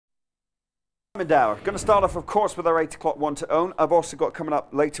Diamond hour. Going to start off, of course, with our 8 o'clock one to own. I've also got coming up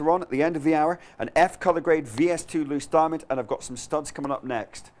later on at the end of the hour an F color grade VS2 loose diamond, and I've got some studs coming up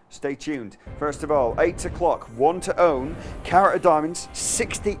next. Stay tuned. First of all, 8 o'clock one to own. Carat of diamonds,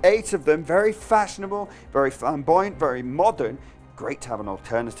 68 of them. Very fashionable, very flamboyant, very modern. Great to have an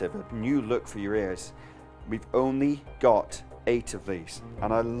alternative, a new look for your ears. We've only got 8 of these,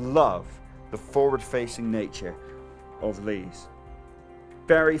 and I love the forward-facing nature of these.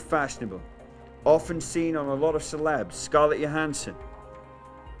 Very fashionable. Often seen on a lot of celebs. Scarlett Johansson,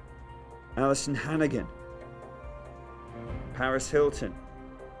 Alison Hannigan, Paris Hilton,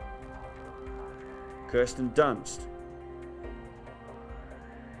 Kirsten Dunst,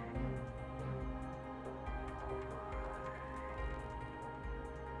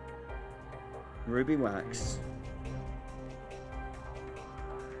 Ruby Wax,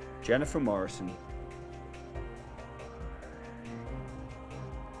 Jennifer Morrison.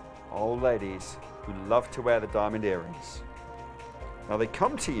 All ladies who love to wear the diamond earrings. Now they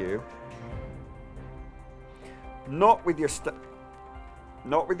come to you not with your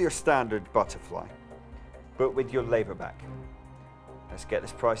standard butterfly, but with your laver back. Let's get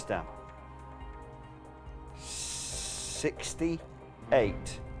this price down.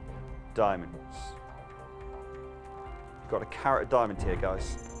 68 diamonds. Got a carat of diamond here,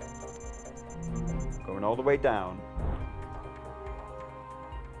 guys. Going all the way down.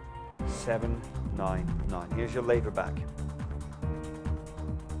 799. Here's your laver back.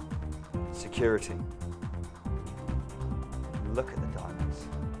 Security. Look at the diamonds.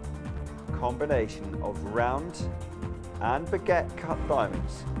 Combination of round and baguette cut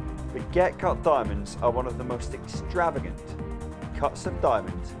diamonds. Baguette cut diamonds are one of the most extravagant cuts of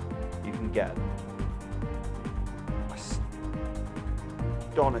diamond you can get.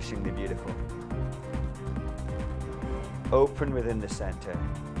 Astonishingly beautiful. Open within the center.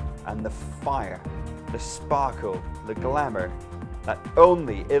 And the fire, the sparkle, the glamour that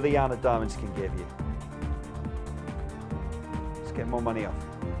only ILIANA diamonds can give you. Let's get more money off.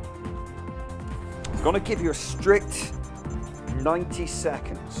 I'm going to give you a strict 90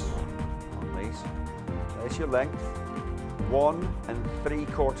 seconds on these. There's your length. 1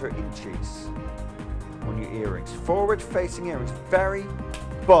 3/4 inches on your earrings. Forward facing earrings, very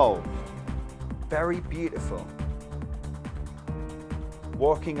bold, very beautiful.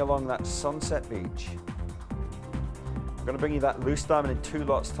 Walking along that sunset beach. I'm going to bring you that loose diamond in 2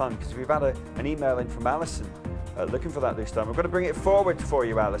 lots time because we've had an email in from Alison looking for that loose diamond. We're going to bring it forward for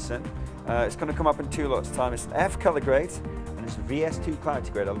you, Alison. It's going to come up in 2 lots time. It's an F color grade and it's VS2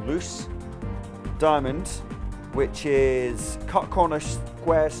 clarity grade, a loose diamond which is cut corner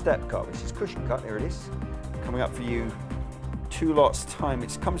square step cut, which is cushion cut. Here it is, coming up for you 2 lots time.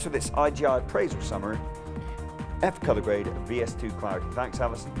 It comes with its IGI appraisal summary. F color grade, VS2 clarity. Thanks,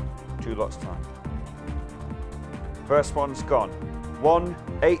 Alison. 2 lots time. First one's gone.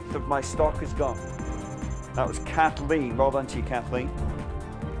 1/8 of my stock is gone. That was Kathleen. Well done to you, Kathleen.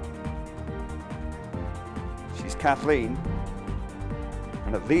 She's Kathleen.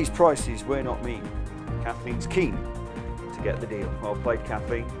 And at these prices, we're not mean. Kathleen's keen to get the deal. Well played,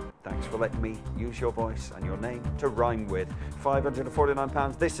 Kathleen. Thanks for letting me use your voice and your name to rhyme with.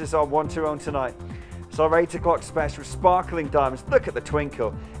 £549. This is our 1 to own tonight. It's our 8 o'clock special, sparkling diamonds. Look at the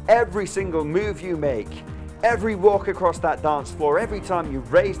twinkle. Every single move you make, every walk across that dance floor, every time you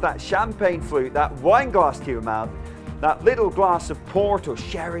raise that champagne flute, that wine glass to your mouth, that little glass of port or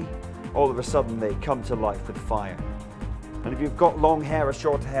sherry, all of a sudden they come to life with fire. And if you've got long hair or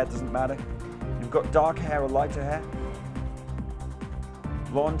short hair, doesn't matter. If you've got dark hair or lighter hair,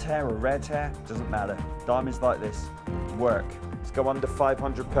 blonde hair or red hair, doesn't matter. Diamonds like this work. Let's go under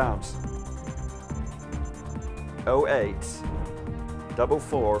 £500. 08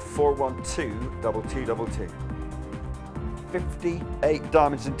 44 412 2222. 58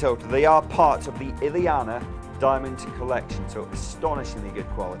 diamonds in total. They are part of the ILIANA diamond collection, so astonishingly good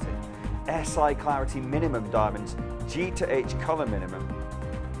quality. SI clarity minimum diamonds, G to H color minimum.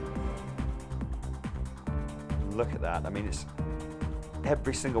 Look at that. I mean, it's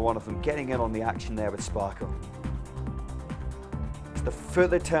every single one of them getting in on the action there with sparkle. It's the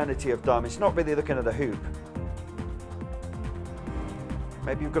full eternity of diamonds. Not really looking at a hoop.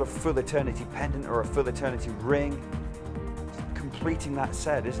 Maybe you've got a full eternity pendant or a full eternity ring. It's completing that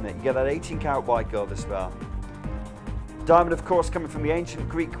set, isn't it? You get that 18 karat white gold as well. Diamond, of course, coming from the ancient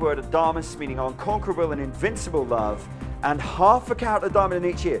Greek word adamas, meaning unconquerable and invincible love, and half a carat of diamond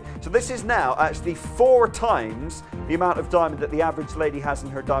in each ear. So this is now actually 4 times the amount of diamond that the average lady has in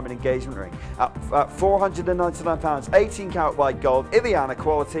her diamond engagement ring. At £499, 18 karat white gold, ILIANA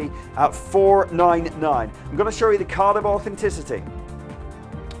quality at $499. I'm going to show you the card of authenticity.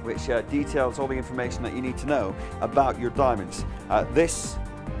 which details all the information that you need to know about your diamonds. This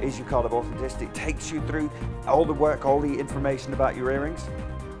is your card of authenticity. It takes you through all the work, all the information about your earrings.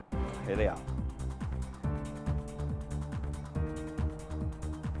 Here they are.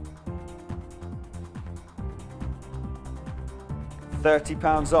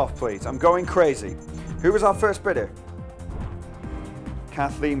 £30 off, please. I'm going crazy. Who was our first bidder?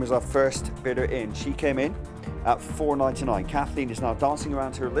 Kathleen was our first bidder in. She came in at $4.99. Kathleen is now dancing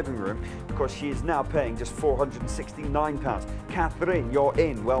around her living room because she is now paying just £469. Kathleen, you're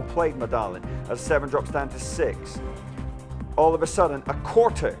in. Well played, my darling. As 7 drops down to 6. All of a sudden, a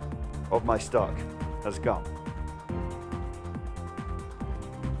quarter of my stock has gone.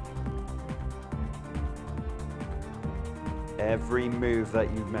 Every move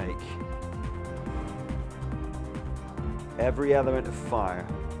that you make, every element of fire,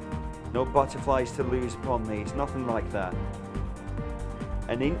 no butterflies to lose upon these, nothing like that.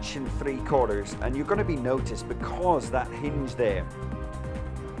 1 3/4 inches, and you're going to be noticed because that hinge there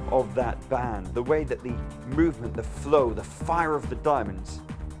of that band, the way that the movement, the flow, the fire of the diamonds,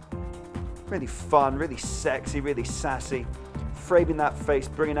 really fun, really sexy, really sassy. Framing that face,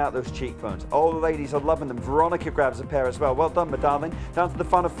 bringing out those cheekbones. All the ladies are loving them. Veronica grabs a pair as well. Well done, my darling. Down to the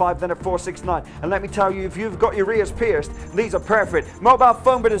final 5, then at $4.69. And let me tell you, if you've got your ears pierced, these are perfect. Mobile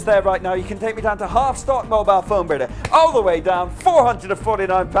phone bidder's there right now. You can take me down to half stock mobile phone bidder. All the way down,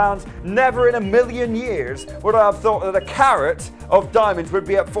 £449. Never in a million years would I have thought that a carat of diamonds would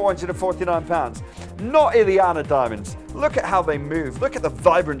be at £449. Not ILIANA diamonds. Look at how they move. Look at the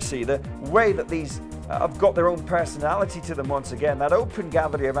vibrancy, the way that these have got their own personality to them once again. That open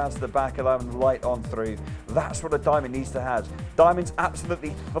gallery around to the back, allowing the light on through. That's what a diamond needs to have. Diamonds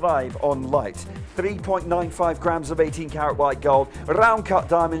absolutely thrive on light. 3.95 grams of 18 karat white gold, round cut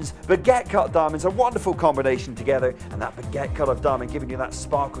diamonds, baguette cut diamonds, a wonderful combination together. And that baguette cut of diamond giving you that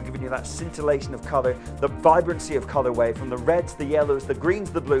sparkle, giving you that scintillation of color, the vibrancy of colorway from the reds, the yellows, the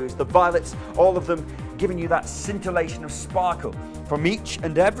greens, the blues, the violets, all of them giving you that scintillation of sparkle from each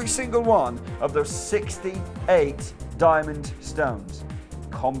and every single one of those 68 diamond stones.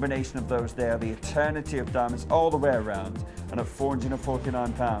 Combination of those there, the eternity of diamonds all the way around, and at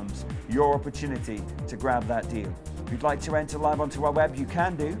 £449, your opportunity to grab that deal. If you'd like to enter live onto our web, you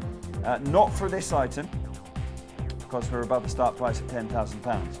can do. Not for this item, because we're above the start price of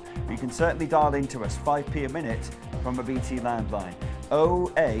 £10,000. You can certainly dial into us 5p a minute from a BT landline.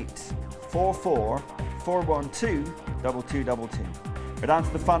 0844 412 2222. We're down to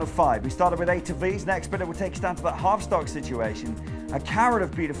the final 5. We started with 8 of these. Next bidder will take us down to that half stock situation. A carat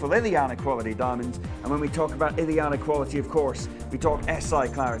of beautiful ILIANA quality diamonds. And when we talk about ILIANA quality, of course, we talk SI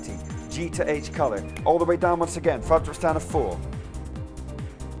clarity, G to H color. All the way down once again. 5 drops down to 4.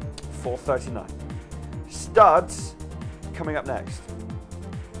 439. Studs coming up next.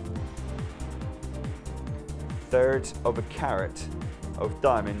 1/3 of a carat of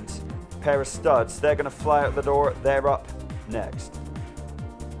diamonds. Pair of studs, they're going to fly out the door. They're up next.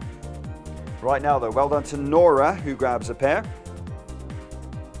 Right now though, well done to Nora, who grabs a pair.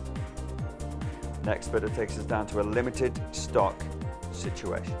 Next bidder takes us down to a limited stock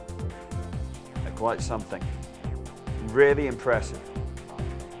situation. Quite something. Really impressive.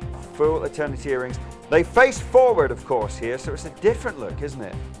 Full eternity earrings. They face forward, of course, here, so it's a different look, isn't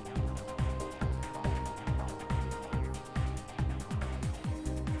it?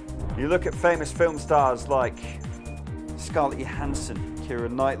 You look at famous film stars like Scarlett Johansson,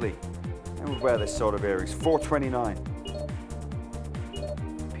 Keira Knightley, they would wear this sort of earrings. $429.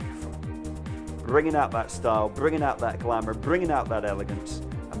 Beautiful. Bringing out that style, bringing out that glamour, bringing out that elegance,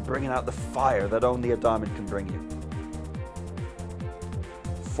 and bringing out the fire that only a diamond can bring you.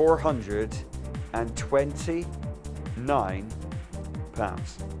 £429.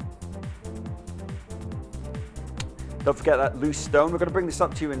 Don't forget that loose stone. We're going to bring this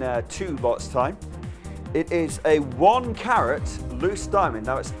up to you in 2 lots time. It is a 1 carat loose diamond.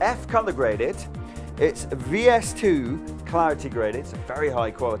 Now it's F color graded. It's VS2 clarity graded. It's a very high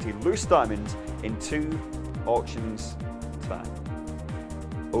quality loose diamond in 2 auctions time.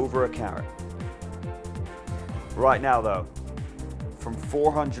 Over a carat. Right now though, from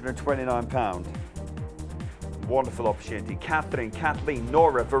 £429. Wonderful opportunity. Catherine, Kathleen,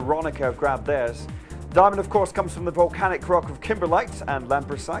 Nora, Veronica have grabbed theirs. Diamond, of course, comes from the volcanic rock of kimberlite and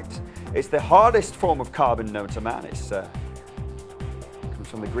lampersite. It's the hardest form of carbon known to man. It comes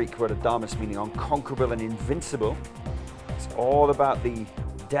from the Greek word adamas, meaning unconquerable and invincible. It's all about the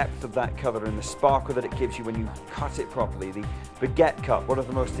depth of that color and the sparkle that it gives you when you cut it properly. The baguette cut, one of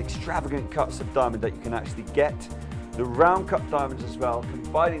the most extravagant cuts of diamond that you can actually get. The round cut diamonds as well,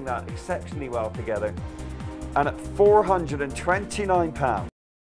 combining that exceptionally well together. And at £429,